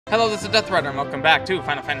Hello, this is Death Rider, and welcome back to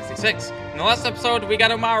Final Fantasy VI. In the last episode, we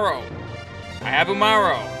got Umaro. I have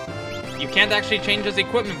Umaro. You can't actually change his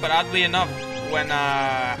equipment, but oddly enough, when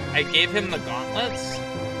I gave him the gauntlets,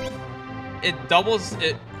 it doubles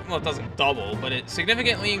it. Well, it doesn't double, but it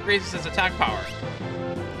significantly increases his attack power.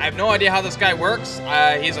 I have no idea how this guy works.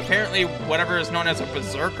 He's apparently whatever is known as a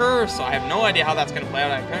berserker, so I have no idea how that's going to play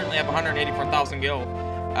out. I currently have 184,000 gil.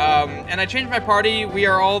 And I changed my party. We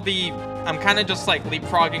are all I'm kind of just like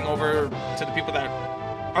leapfrogging over to the people that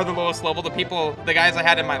are the lowest level. The guys I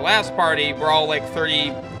had in my last party were all like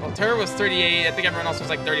 30. Well, Terra was 38. I think everyone else was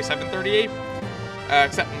like 37, 38,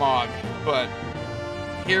 except Mog. But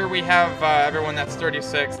here we have everyone that's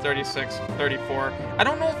 36, 36, 34. I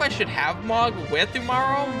don't know if I should have Mog with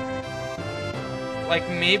Umaro. Like,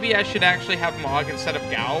 maybe I should actually have Mog instead of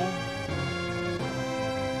Gao.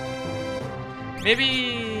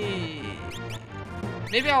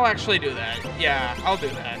 Maybe I'll actually do that. Yeah, I'll do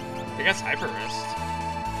that. I guess Hyper Wrist.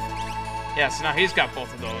 Yeah, so now he's got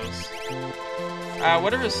both of those.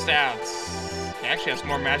 What are his stats? He actually has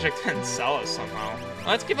more magic than Celis somehow.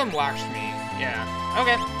 Let's give him Lakshmi. Yeah.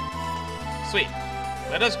 Okay. Sweet.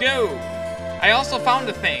 Let us go. I also found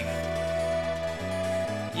a thing.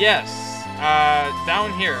 Yes.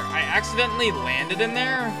 Down here. I accidentally landed in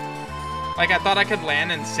there. Like, I thought I could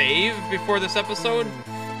land and save before this episode.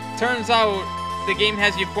 Turns out, the game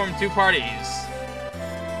has you form two parties.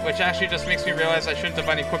 Which actually just makes me realize I shouldn't have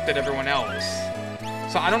unequipped everyone else.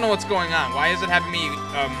 So I don't know what's going on. Why is it having me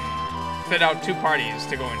fit out two parties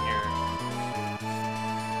to go in here?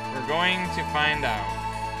 We're going to find out.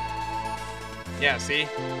 Yeah, see?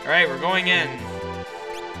 Alright, we're going in.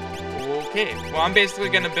 Okay. Well, I'm basically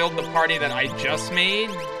going to build the party that I just made.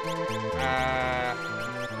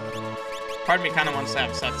 Part of me kind of wants to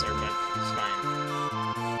have Setzer, but it's fine.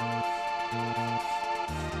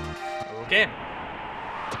 Okay.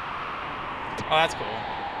 Oh, that's cool.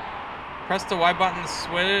 Press the Y button to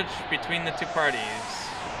switch between the two parties.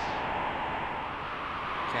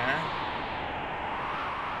 Okay.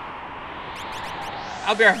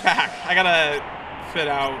 I'll be right back. I gotta fit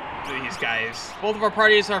out these guys. Both of our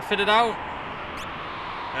parties are fitted out.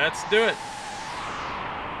 Let's do it.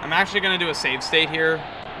 I'm actually gonna do a save state here,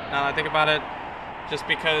 now that I think about it. Just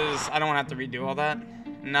because I don't want to have to redo all that.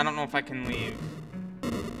 And I don't know if I can leave.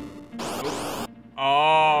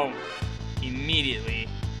 Oh, immediately.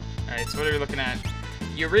 Alright, so what are we looking at?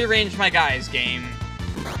 You rearranged my guys, game.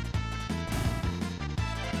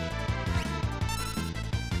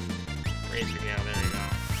 Razor, yeah, there you go.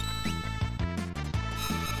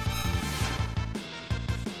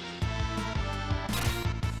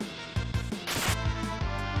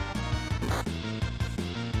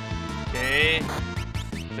 Okay.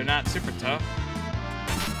 They're not super tough.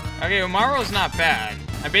 Okay, Umaro's not bad.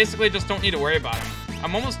 I basically just don't need to worry about him.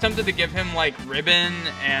 I'm almost tempted to give him, like, Ribbon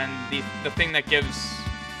and the thing that gives...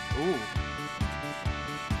 Ooh.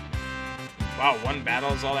 Wow, one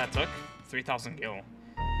battle is all that took? 3,000 gil.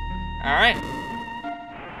 Alright.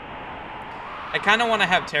 I kind of want to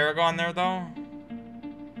have Terra go on there, though.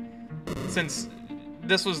 Since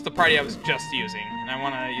this was the party I was just using. And I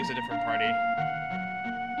want to use a different party.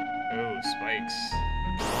 Ooh, spikes.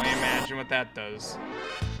 Only imagine what that does.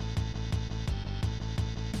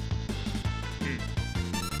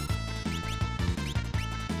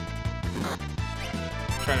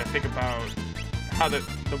 Trying to think about how the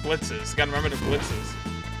blitzes. Gotta remember the blitzes.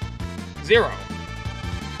 0.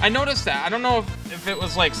 I noticed that. I don't know if it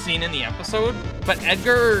was like seen in the episode, but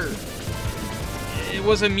Edgar, it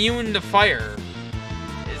was immune to fire.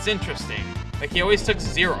 It's interesting. Like, he always took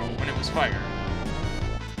 0 when it was fire.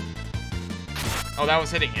 Oh, that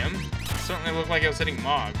was hitting him? It certainly looked like it was hitting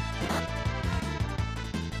Mog.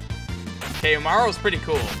 Okay, Umaro's pretty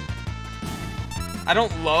cool. I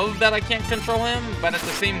don't love that I can't control him, but at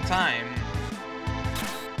the same time,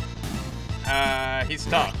 he's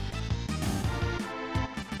tough.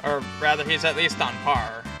 Or rather, he's at least on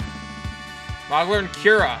par. Mog learned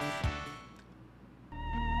Cura.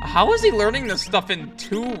 How is he learning this stuff in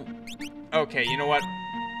 2? Okay, you know what?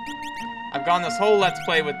 I've gone this whole Let's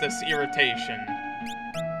Play with this irritation.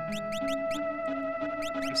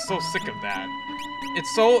 I'm so sick of that.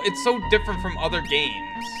 It's so different from other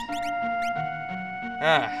games.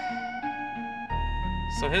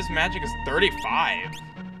 So his magic is 35.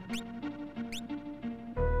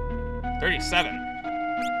 37.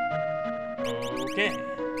 Okay.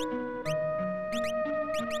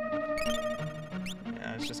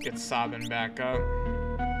 Yeah, let's just get sobbing back up.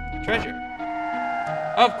 Treasure.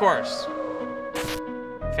 Of course.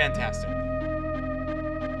 Fantastic.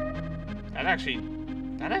 That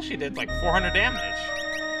actually did like 400 damage.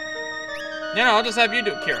 You know, I'll just have you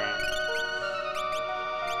do Kira.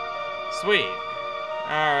 Sweet.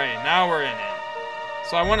 Alright, now we're in it.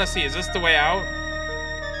 So I want to see, is this the way out?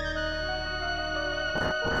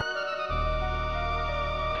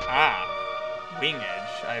 Ah, Wing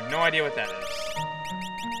Edge. I have no idea what that is.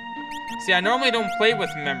 See, I normally don't play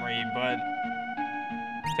with memory, but...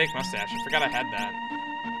 Fake mustache, I forgot I had that.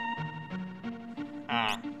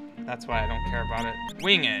 Ah, that's why I don't care about it.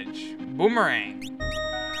 Wing Edge. Boomerang.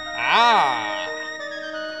 Ah!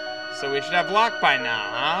 So we should have Lock by now,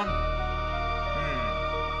 huh?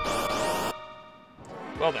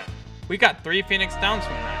 Well then, we got 3 Phoenix Downs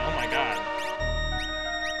from that. Oh my god.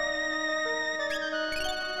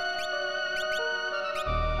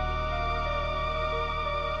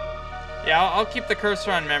 Yeah, I'll keep the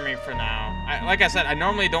cursor on memory for now. Like I said, I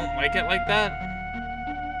normally don't like it like that.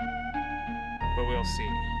 But we'll see.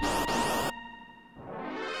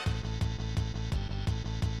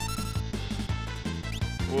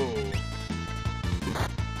 Whoa.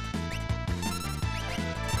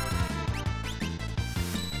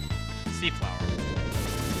 Sea flower.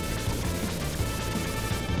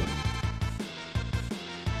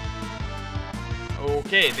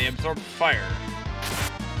 Okay, they absorb fire.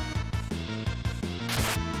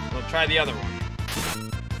 We'll try the other one.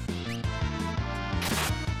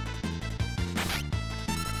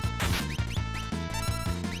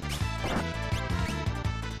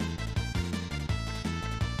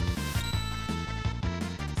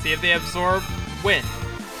 See if they absorb wind.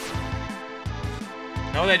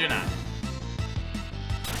 No, they do not.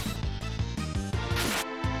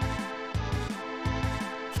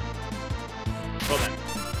 Well then.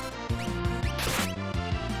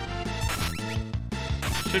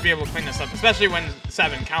 Should be able to clean this up, especially when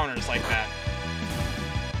 7 counters like that.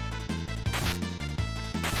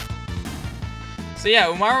 So yeah,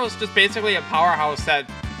 Umaro's just basically a powerhouse that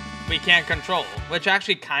we can't control, which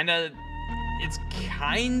actually it's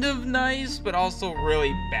kind of nice, but also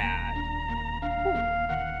really bad.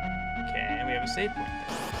 Ooh. Okay, we have a save point there.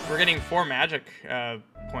 We're getting 4 magic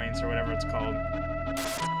points or whatever it's called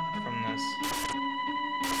from this.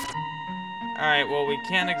 Alright, well, we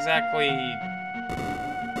can't exactly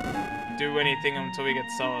do anything until we get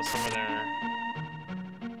Celis over there.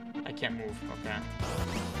 I can't move, okay.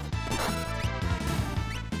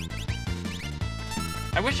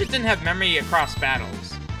 I wish it didn't have memory across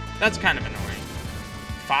battles. That's kind of annoying.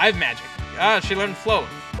 5 magic. Ah, she learned float.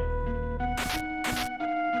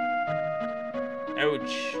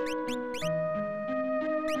 Ouch.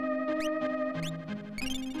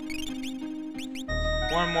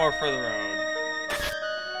 One more for the road.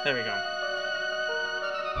 There we go.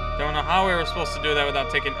 Don't know how we were supposed to do that without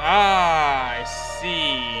taking... Ah, I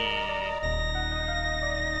see.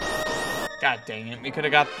 God dang it. We could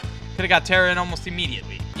have got Terra in almost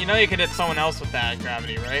immediately. You know you could hit someone else with that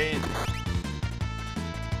gravity, right?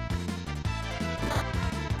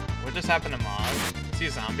 What just happened to Mog? Is he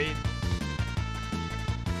a zombie?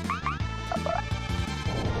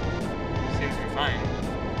 Seems to be fine.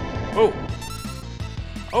 Oh!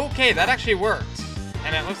 Okay, that actually worked.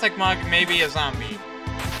 And it looks like Mog may be a zombie.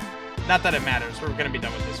 Not that it matters. We're gonna be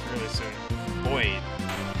done with this really soon. Void.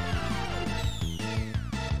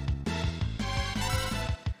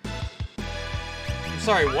 I'm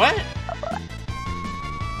sorry, what?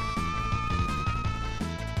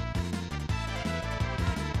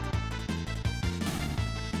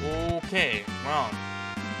 Okay, well.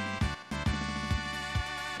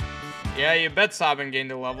 Yeah, you bet Sabin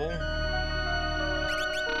gained a level.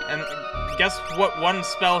 And guess what one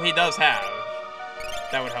spell he does have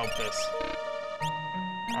that would help this.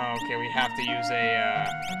 Oh, okay, we have to use a,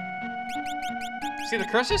 See, the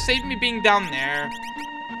cursor saved me being down there.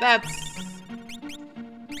 That's...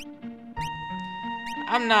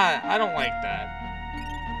 I don't like that.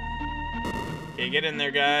 Okay, get in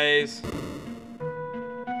there, guys.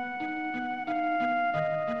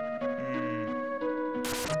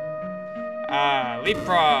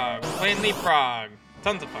 Leapfrog. We're playing Leapfrog.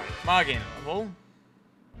 Tons of fun. Mog gain a level.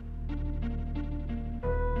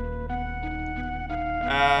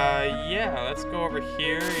 Yeah, let's go over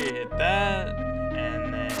here. You hit that.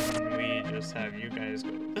 And then we just have you guys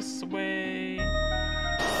go this way.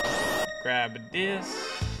 Grab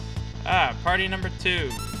this. Party number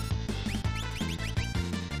 2.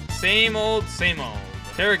 Same old, same old.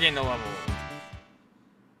 Terra gained a level.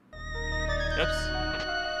 Oops.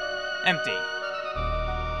 Empty.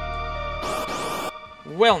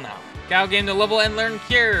 Well now. Gal gained a level and learned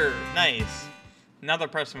Cure. Nice. Another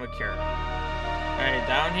person with Cure. Alright,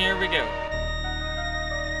 down here we go.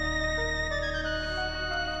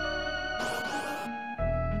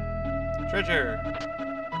 Treasure.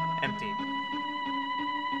 Empty.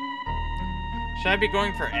 Should I be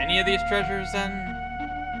going for any of these treasures then?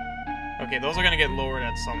 Okay, those are gonna get lowered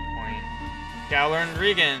at some point. Galar and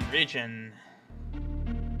region.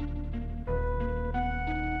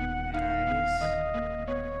 Nice.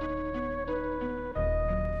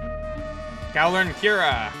 Galar and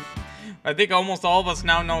Kira. I think almost all of us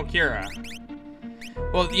now know Kira.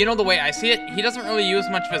 Well, you know, the way I see it, he doesn't really use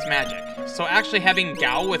much of his magic. So actually having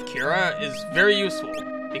Gao with Kira is very useful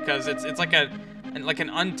because it's like an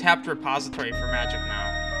untapped repository for magic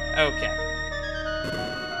now. Okay.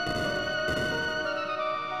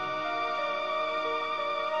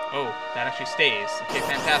 Oh, that actually stays. Okay,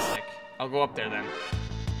 fantastic. I'll go up there then.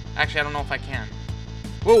 Actually, I don't know if I can.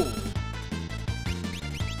 Whoa!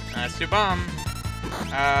 That's too bomb.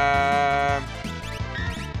 I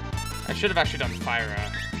should have actually done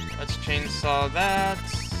Fyra. Let's chainsaw that.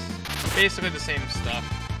 Basically the same stuff.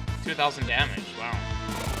 2,000 damage. Wow.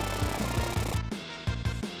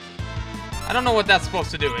 I don't know what that's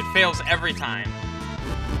supposed to do. It fails every time.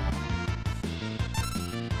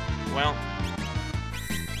 Well.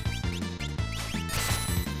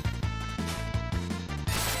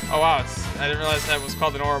 Oh wow, I didn't realize that was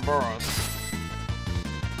called an Ouroboros.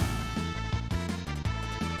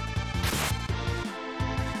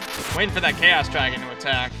 Waiting for that Chaos Dragon to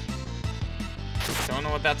attack. Don't know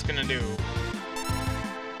what that's gonna do.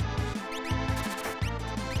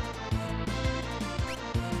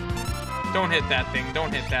 Don't hit that thing,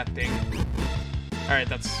 don't hit that thing. Alright,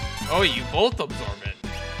 that's... Oh, you both absorb it.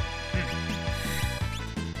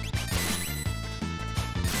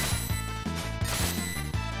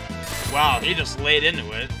 Wow, he just laid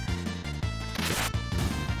into it.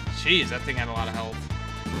 Jeez, that thing had a lot of health.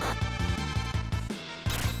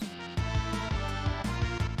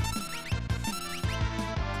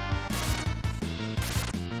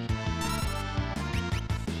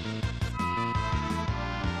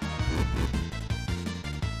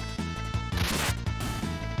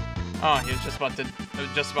 Oh, he was just about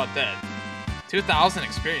dead. 2,000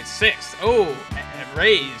 experience, 6. Oh,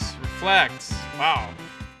 raise, reflect. Wow.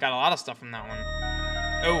 Got a lot of stuff from that one.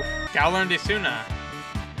 Oh, Galar and Desuna.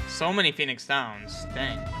 So many Phoenix Downs.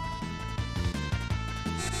 Dang.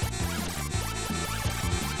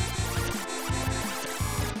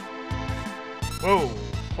 Whoa.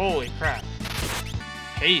 Holy crap.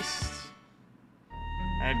 Haste.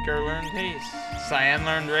 Edgar learned haste. Cyan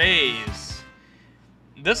learned raise.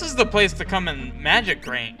 This is the place to come and magic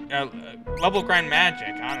grind. Level grind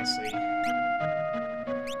magic, honestly.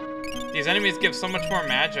 These enemies give so much more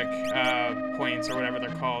magic points, or whatever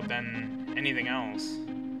they're called, than anything else.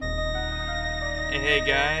 Hey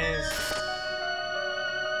guys.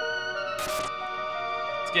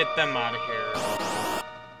 Let's get them out of here.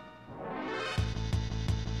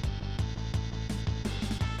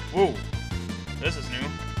 Whoa. This is new.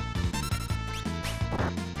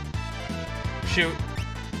 Shoot.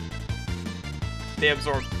 They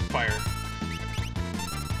absorb fire.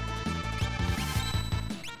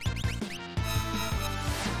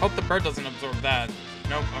 Hope the bird doesn't absorb that.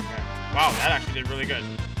 Nope, okay. Wow, that actually did really good.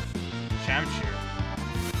 Shamshir.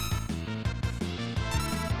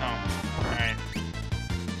 Oh, alright.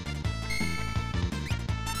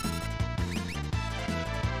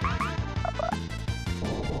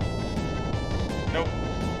 Nope.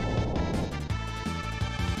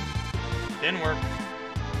 Didn't work.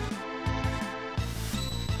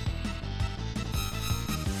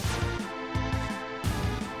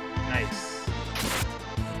 Nice.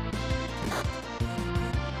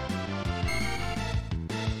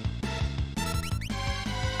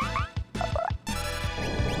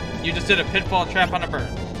 You just did a pitfall trap on a bird.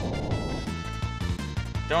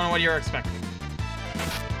 Don't know what you were expecting.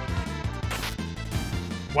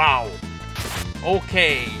 Wow.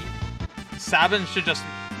 Okay. Sabin should just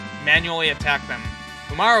manually attack them.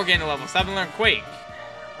 Umaro gained a level 7, learned Quake.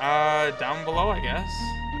 Down below, I guess.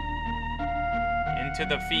 Into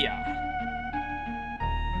the Fia.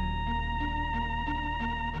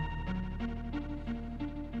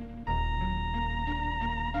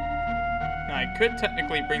 Now, I could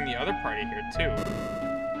technically bring the other party here, too.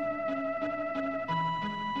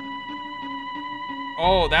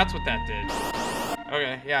 Oh, that's what that did.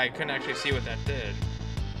 Okay, yeah, I couldn't actually see what that did.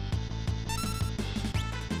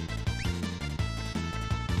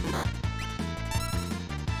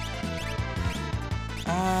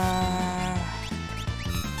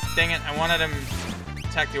 Dang it, I wanted him to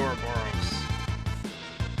attack the Ouroboros.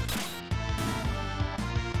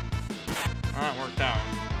 Well, that worked out.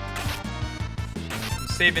 I'm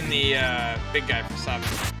saving the big guy for 7.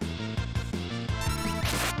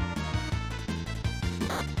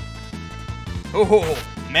 Oh,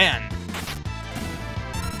 man.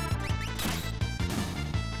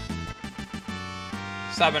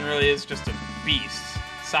 Sabin really is just a beast.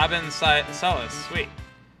 Sabin, Celis, sweet.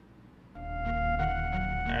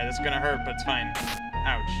 Alright, this is gonna hurt, but it's fine.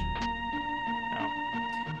 Ouch. Oh.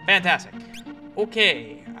 Fantastic.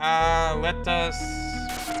 Okay, let us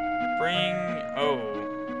bring... Oh.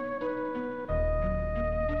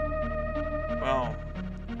 Well,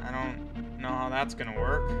 I don't know how that's gonna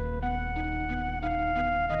work.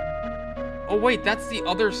 Oh wait, that's the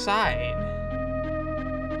other side.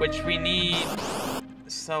 Which we need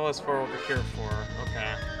Celis for over here for.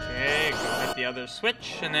 Okay. Okay, go hit the other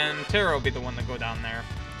switch, and then Terra will be the one to go down there.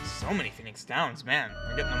 So many Phoenix Downs, man.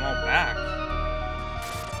 We're getting them all back.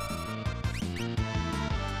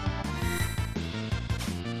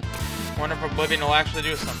 Wonder if Oblivion will actually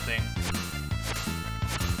do something.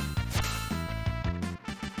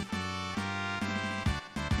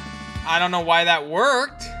 I don't know why that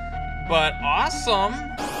worked, but awesome.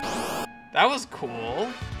 That was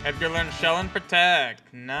cool. Edgar learned Shell and Protect.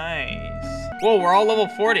 Nice. Whoa, we're all level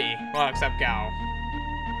 40. Well, except Gao.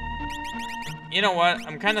 You know what?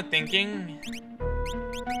 I'm kind of thinking...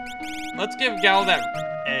 Let's give Gao that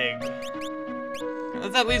egg.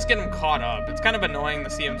 Let's at least get him caught up. It's kind of annoying to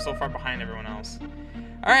see him so far behind everyone else.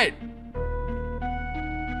 Alright.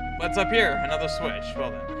 What's up here? Another switch.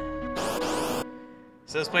 Well then.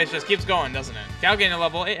 So this place just keeps going, doesn't it? Gao gained a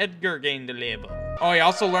level, Edgar gained a level. Oh, he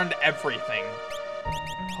also learned everything.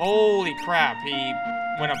 Holy crap, he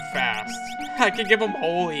went up fast. I could give him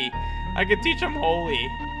Holy. I could teach him Holy.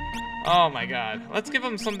 Oh my god. Let's give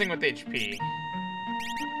him something with HP.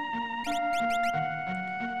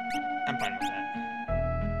 I'm fine with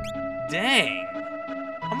that. Dang.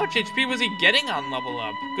 How much HP was he getting on level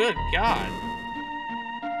up? Good god.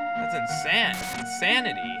 That's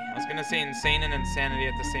insanity. I was gonna say insane and insanity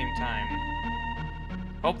at the same time.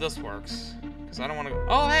 Hope this works. Because I don't want to go...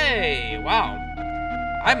 Oh, hey! Wow.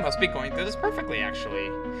 I must be going through this perfectly, actually.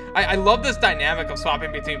 I love this dynamic of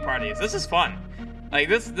swapping between parties. This is fun. Like,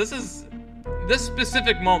 this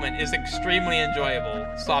specific moment is extremely enjoyable,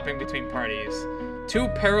 swapping between parties. 2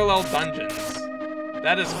 parallel dungeons.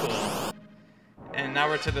 That is cool. And now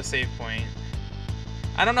we're to the save point.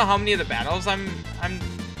 I don't know how many of the battles I'm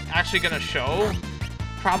actually gonna show.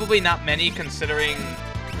 Probably not many, considering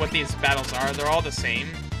what these battles are. They're all the same.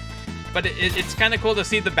 But it's kind of cool to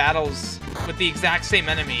see the battles with the exact same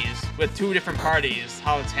enemies, with 2 different parties,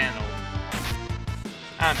 how it's handled.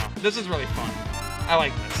 I don't know. This is really fun. I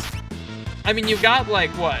like this. I mean, you've got,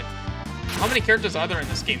 like, what? How many characters are there in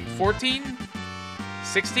this game? 14?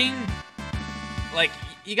 16? Like,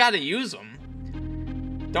 you gotta use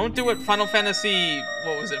them. Don't do what Final Fantasy...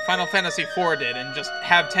 What was it? Final Fantasy IV did, and just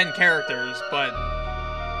have 10 characters, but...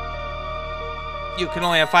 you can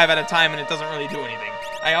only have 5 at a time, and it doesn't really do anything.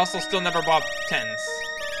 I also still never bought 10s.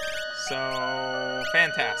 So,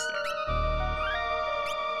 fantastic.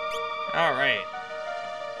 Alright.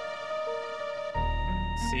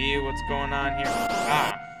 See what's going on here.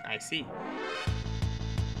 Ah, I see.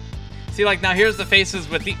 See, like, now here's the faces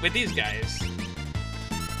with these guys.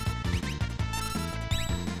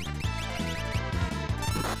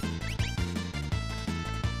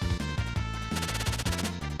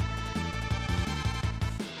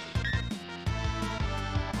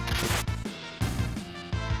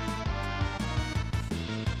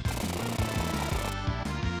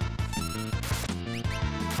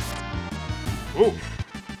 Ooh.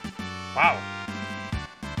 Wow.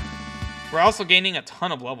 We're also gaining a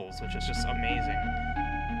ton of levels, which is just amazing.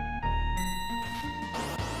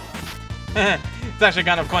 It's actually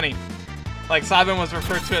kind of funny. Like, Sabin was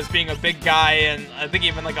referred to as being a big guy, and I think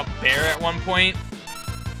even like a bear at one point.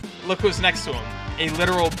 Look who's next to him. A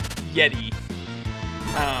literal Yeti.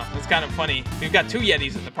 It's kind of funny. We've got 2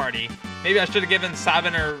 Yetis in the party. Maybe I should have given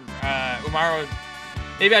Sabin or Umaro...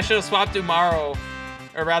 Maybe I should have swapped Umaro,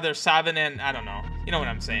 or rather Sabin and... I don't know. You know what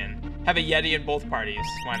I'm saying. Have a Yeti in both parties.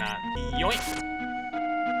 Why not? Yoink!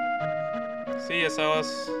 See ya,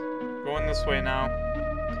 Celis. Going this way now.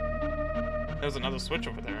 There's another switch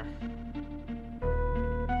over there.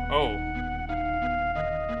 Oh.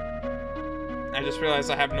 I just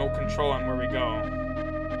realized I have no control on where we go.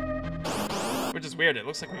 Which is weird. It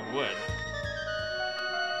looks like we would.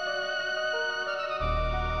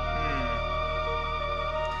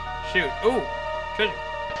 Shoot. Ooh! Treasure.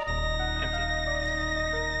 Empty.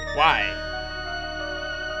 Why?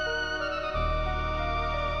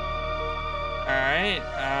 Alright,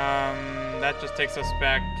 that just takes us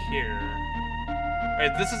back here.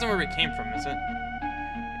 Wait, this isn't where we came from, is it?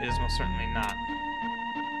 It is most certainly not.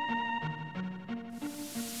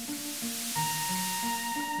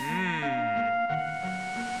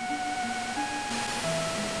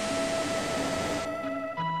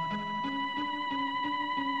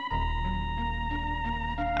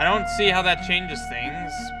 I don't see how that changes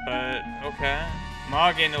things, but okay.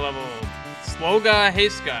 Ma gained a level. Sloga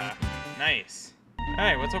Heiska. Nice.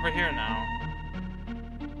 Alright, what's over here now?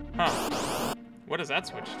 Huh. What does that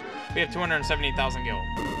switch to? We have 270,000 gil.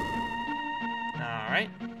 Alright.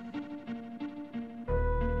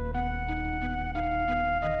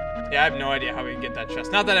 Yeah, I have no idea how we get that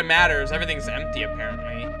chest. Not that it matters. Everything's empty,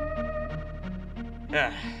 apparently.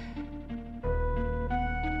 Yeah.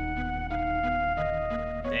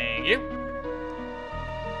 Thank you.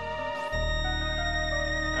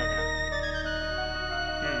 Okay.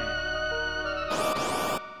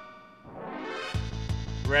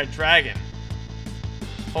 Red Dragon.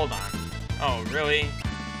 Hold on. Oh, really?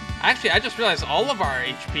 Actually, I just realized all of our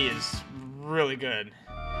HP is really good.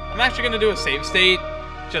 I'm actually going to do a save state,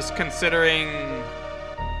 just considering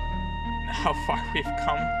how far we've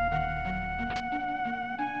come.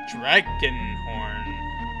 Dragon Horn.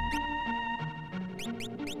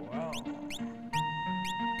 Wow.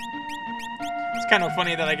 It's kind of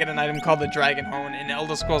funny that I get an item called the Dragon Horn. In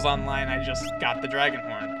Elder Scrolls Online, I just got the Dragon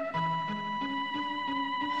Horn.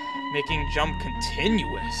 Making jump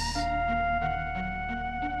continuous.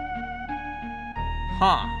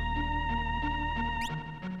 Huh.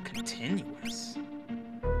 Continuous.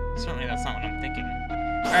 Certainly that's not what I'm thinking.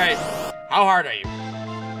 Alright, how hard are you?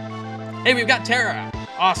 Hey, we've got Terra.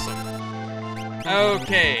 Awesome.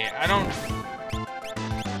 Okay, I don't...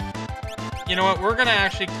 You know what, we're gonna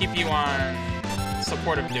actually keep you on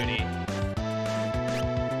supportive duty.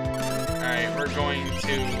 Alright, we're going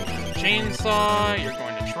to Chainsaw, you're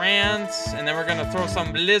going to Trance, and then we're gonna throw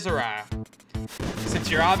some Blizzara. Since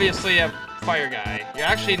you're obviously a fire guy, you're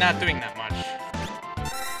actually not doing that much.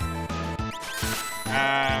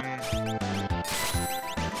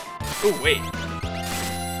 Ooh, wait.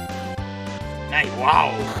 Nice,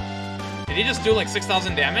 wow. Did he just do like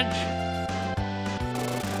 6,000 damage?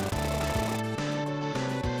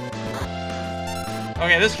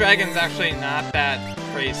 Okay, this dragon's actually not that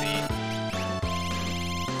crazy.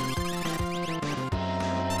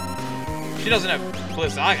 She doesn't have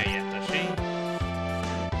Blizzaga yet, does she?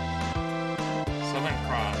 Southern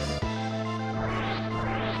Cross.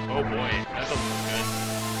 Oh boy, that doesn't look good.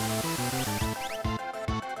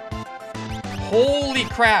 Holy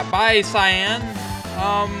crap, bye, Cyan.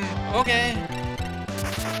 Okay.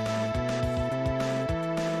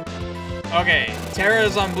 Okay,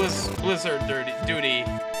 Terra's on Blizzard duty.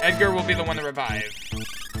 Edgar will be the one to revive.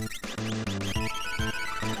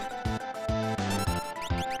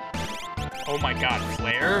 Oh my god,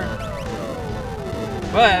 Flare?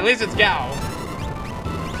 Well, at least it's Gao.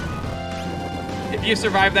 If you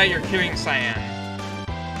survive that, you're queuing Cyan.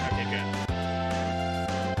 Okay, good.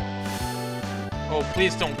 Oh,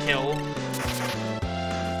 please don't kill.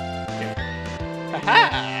 Okay.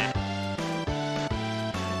 Haha!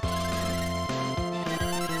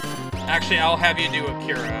 Actually, I'll have you do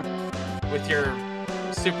Akira with your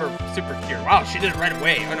super cure. Wow, she did it right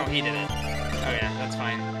away. Oh no, he did it. Oh yeah, that's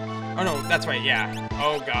fine. Oh no, that's right, yeah.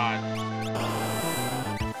 Oh god.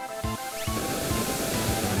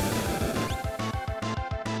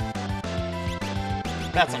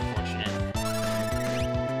 That's unfortunate.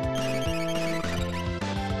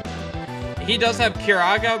 He does have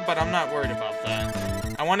Kiraga, but I'm not worried about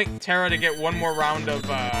that. I want Terra to get one more round of,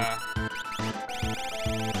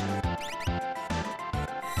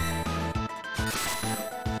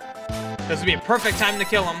 This would be a perfect time to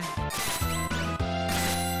kill him.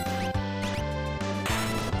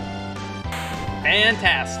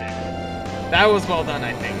 Fantastic. That was well done,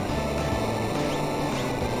 I think.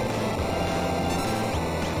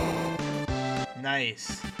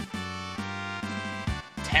 Nice.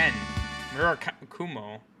 10.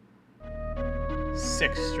 Murakumo.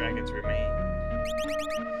 6 dragons remain.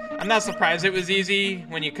 I'm not surprised it was easy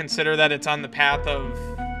when you consider that it's on the path of...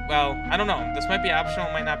 Well, I don't know. This might be optional,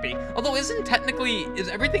 it might not be. Although, is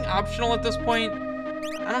everything optional at this point?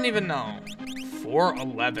 I don't even know.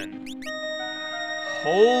 411.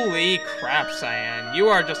 Holy crap, Cyan. You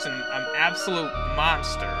are just an absolute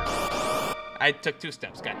monster. I took 2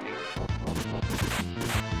 steps, god dang it.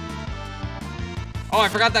 Oh, I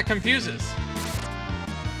forgot that confuses.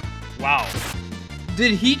 Wow.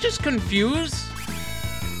 Did he just confuse?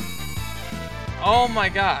 Oh my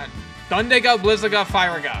god. Dundega, Blizzaga,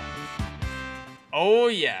 Firega. Oh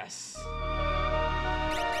yes.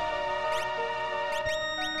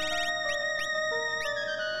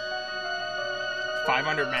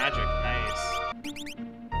 $500 magic, nice.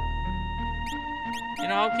 You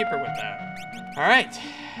know, I'll keep her with that. All right.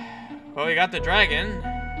 Well, we got the dragon.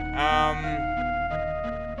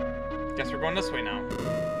 Guess we're going this way now.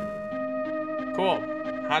 Cool.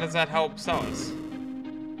 How does that help Celis?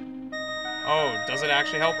 Oh, does it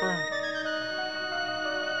actually help her?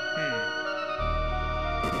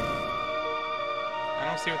 I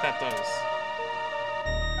don't see what that does.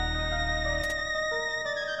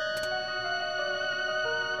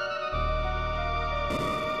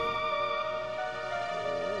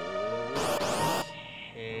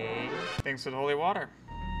 Okay. Thanks for the holy water.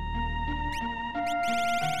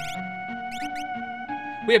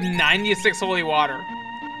 We have 96 holy water.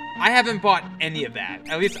 I haven't bought any of that.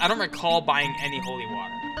 At least I don't recall buying any holy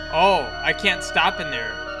water. Oh, I can't stop in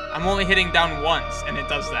there. I'm only hitting down once and it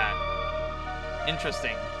does that.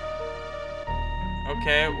 Interesting.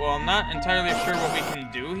 Okay, well, I'm not entirely sure what we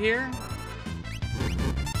can do here.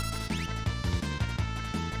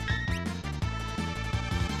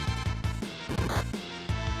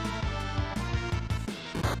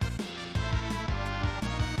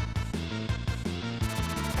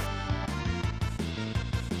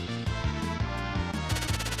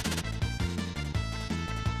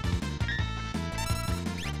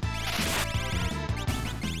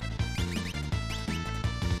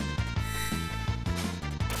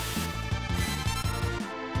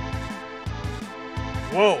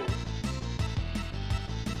 Whoa.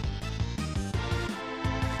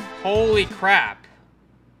 Holy crap.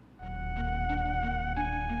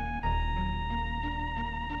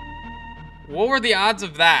 What were the odds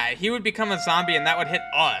of that? He would become a zombie and that would hit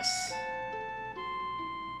us.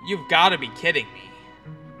 You've got to be kidding me.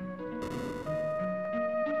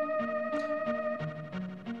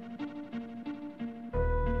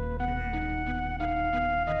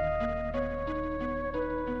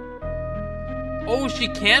 Oh, she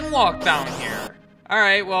can walk down here.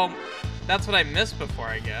 Alright, well, that's what I missed before,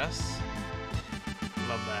 I guess.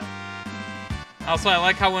 Love that. Also, I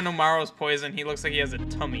like how when Umaro's poisoned, he looks like he has a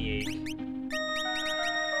tummy ache. He's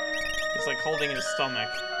like holding his stomach.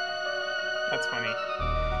 That's funny.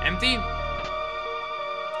 Empty?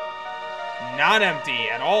 Not empty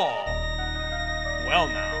at all. Well,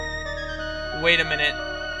 now. Wait a minute.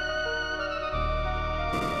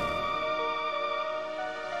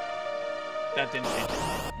 That didn't change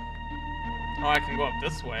anything. Oh, I can go up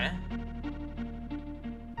this way.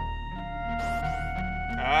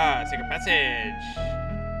 Ah, secret passage.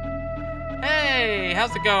 Hey,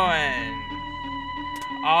 how's it going?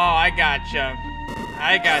 Oh, I gotcha.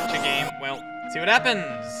 I gotcha, game. Well, see what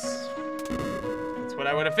happens. That's what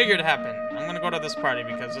I would have figured happened. I'm gonna go to this party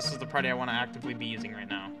because this is the party I want to actively be using right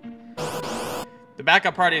now. The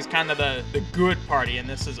backup party is kind of the good party, and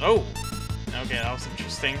this is... Oh! Okay, that was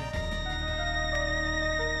interesting.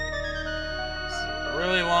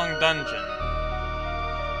 Really long dungeon.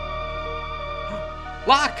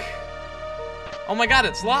 Lock! Oh my god,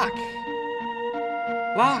 it's Lock!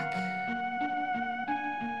 Lock!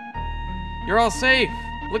 You're all safe!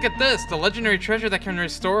 Look at this! The legendary treasure that can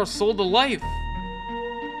restore a soul to life!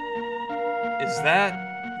 Is that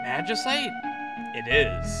magicite? It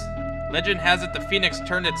is. Legend has it the phoenix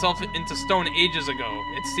turned itself into stone ages ago.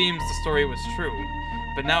 It seems the story was true.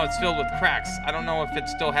 But now it's filled with cracks. I don't know if it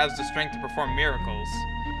still has the strength to perform miracles.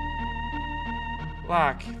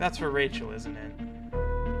 Locke, that's for Rachel, isn't it?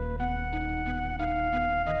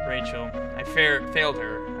 Rachel, I failed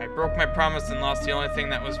her. I broke my promise and lost the only thing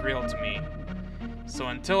that was real to me. So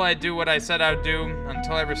until I do what I said I'd do,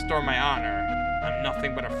 until I restore my honor, I'm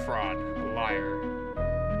nothing but a fraud, a liar.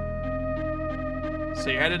 So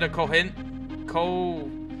you're headed to Kolingen?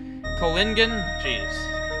 Jeez.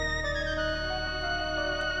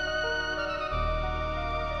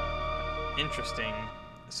 Interesting.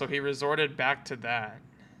 So he resorted back to that.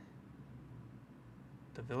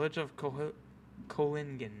 The village of Kolingen.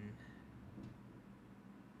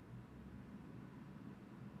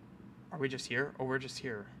 Are we just here? Oh, we're just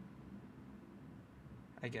here.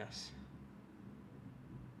 I guess.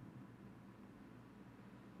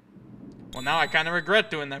 Well, now I kind of regret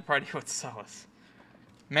doing that party with Solace.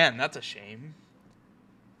 Man, that's a shame.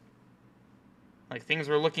 Like, things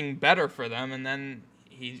were looking better for them, and then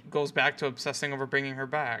he goes back to obsessing over bringing her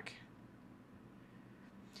back.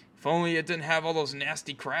 If only it didn't have all those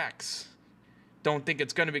nasty cracks. Don't think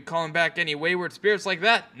it's going to be calling back any wayward spirits like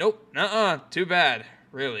that. Nope. Nuh-uh. Too bad.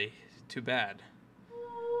 Really. Too bad.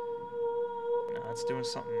 No, it's doing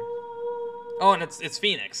something. Oh, and it's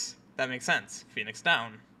Phoenix. That makes sense. Phoenix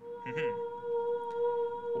down.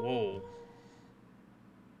 Whoa.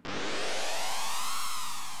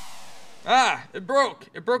 Ah! It broke!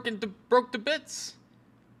 It broke to bits!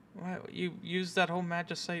 Why you used that whole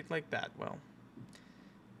magicite like that? Well.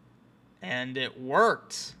 And it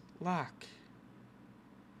worked. Lock.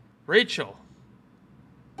 Rachel.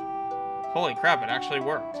 Holy crap, it actually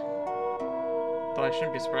worked. Though I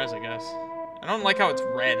shouldn't be surprised, I guess. I don't like how it's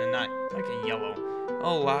red and not like a yellow.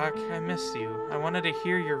 Oh, Locke, I miss you. I wanted to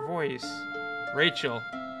hear your voice. Rachel.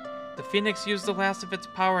 The Phoenix used the last of its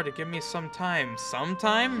power to give me some time. Some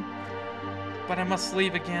time? But I must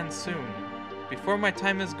leave again soon. Before my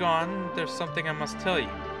time is gone, there's something I must tell you.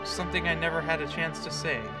 Something I never had a chance to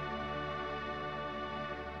say.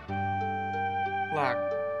 Locke.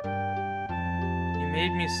 You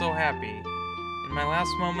made me so happy. In my last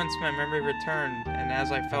moments, my memory returned, and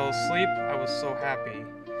as I fell asleep, I was so happy.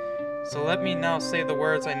 So let me now say the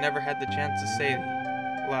words I never had the chance to say.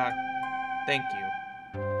 Locke, thank you.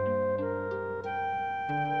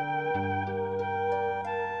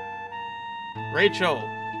 Rachel,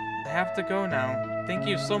 I have to go now. Thank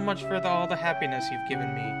you so much for all the happiness you've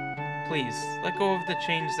given me. Please, let go of the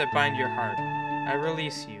chains that bind your heart. I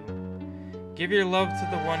release you. Give your love to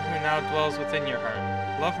the one who now dwells within your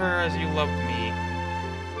heart. Love her as you loved me.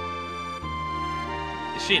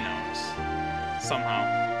 She knows.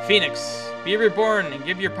 Somehow. Phoenix, be reborn and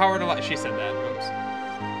give your power to life. She said that. Oops.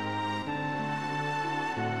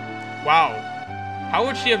 Wow. How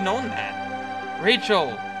would she have known that? Rachel!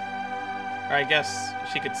 Or I guess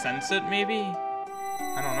she could sense it, maybe?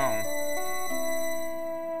 I don't know.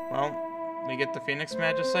 Well, we get the Phoenix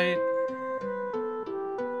Magicite.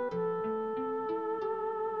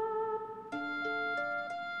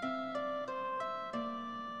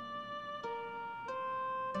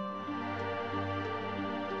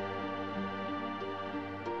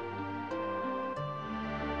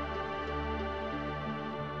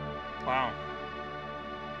 Wow.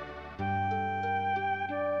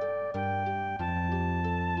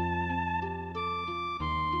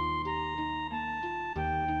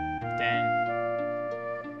 Dang.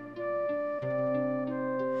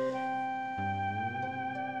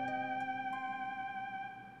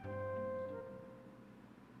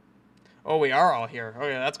 Oh, we are all here. Oh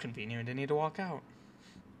yeah, that's convenient. We didn't need to walk out.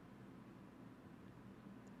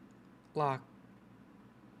 Locke.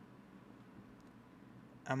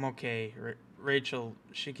 I'm okay. Rachel,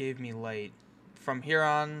 she gave me light. From here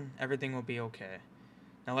on, everything will be okay.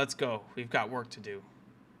 Now let's go. We've got work to do.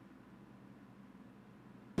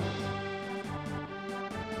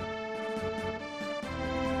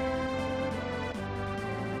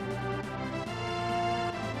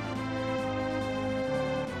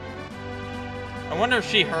 I wonder if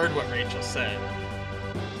she heard what Rachel said.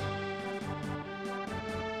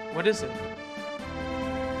 What is it?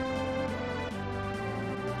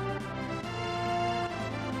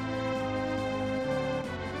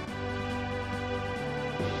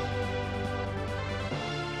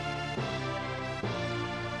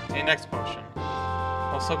 Next potion.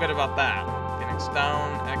 What's so good about that? Phoenix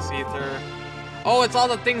down, X-Ether. Oh, it's all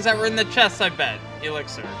the things that were in the chest, I bet.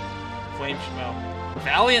 Elixir. Flame Spell.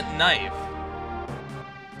 Valiant Knife.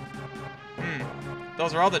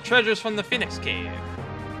 Those are all the treasures from the Phoenix Cave.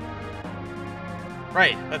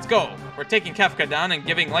 Right, let's go. We're taking Kefka down and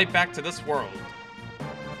giving light back to this world.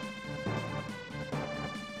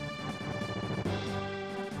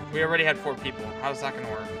 We already had 4 people. How's that gonna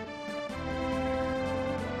work?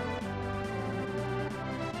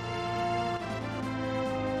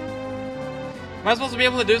 Am I supposed to be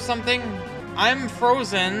able to do something? I'm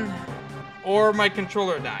frozen, or my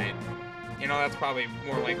controller died. You know, that's probably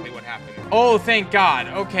more likely what happened. Oh, thank God.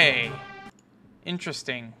 Okay.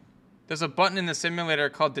 Interesting. There's a button in the simulator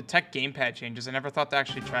called Detect Gamepad Changes. I never thought to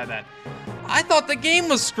actually try that. I thought the game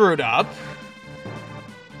was screwed up.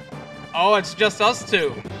 Oh, it's just us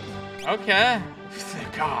two. Okay.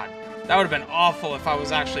 Thank God. That would have been awful if I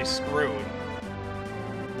was actually screwed.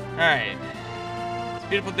 Alright. It's a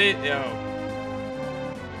beautiful day. Yo.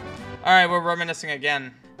 Alright, we're reminiscing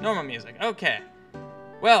again. Normal music. Okay.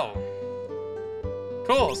 Well.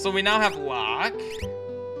 Cool. So we now have Locke.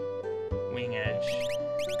 Wing Edge.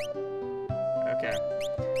 Okay.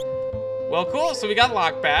 Well, cool. So we got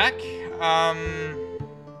Locke back. You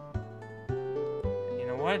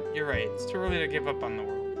know what? You're right. It's too early to give up on the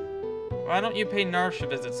world. Why don't you pay Narsha a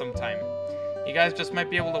visit sometime? You guys just might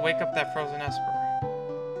be able to wake up that frozen Esper.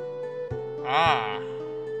 Ah.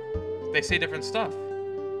 They say different stuff.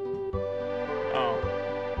 Oh.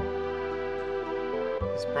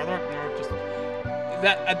 His brother up north just...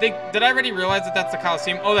 That, I think... Did I already realize that that's the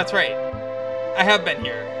Coliseum? Oh, that's right. I have been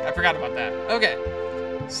here. I forgot about that. Okay.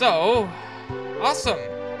 So... Awesome.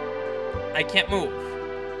 I can't move.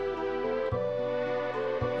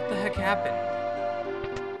 What the heck happened?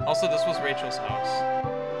 Also, this was Rachel's house.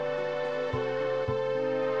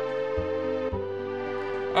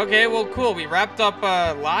 Okay, well, cool. We wrapped up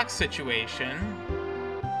Locke's situation.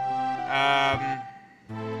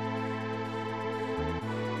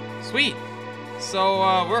 Sweet. So,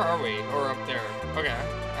 where are we? Or up there. Okay.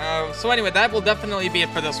 So anyway, that will definitely be it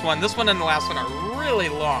for this one. This one and the last one are really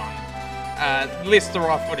long. At least the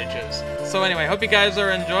raw footage is. So anyway, hope you guys are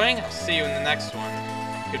enjoying. I'll see you in the next one.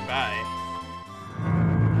 Goodbye.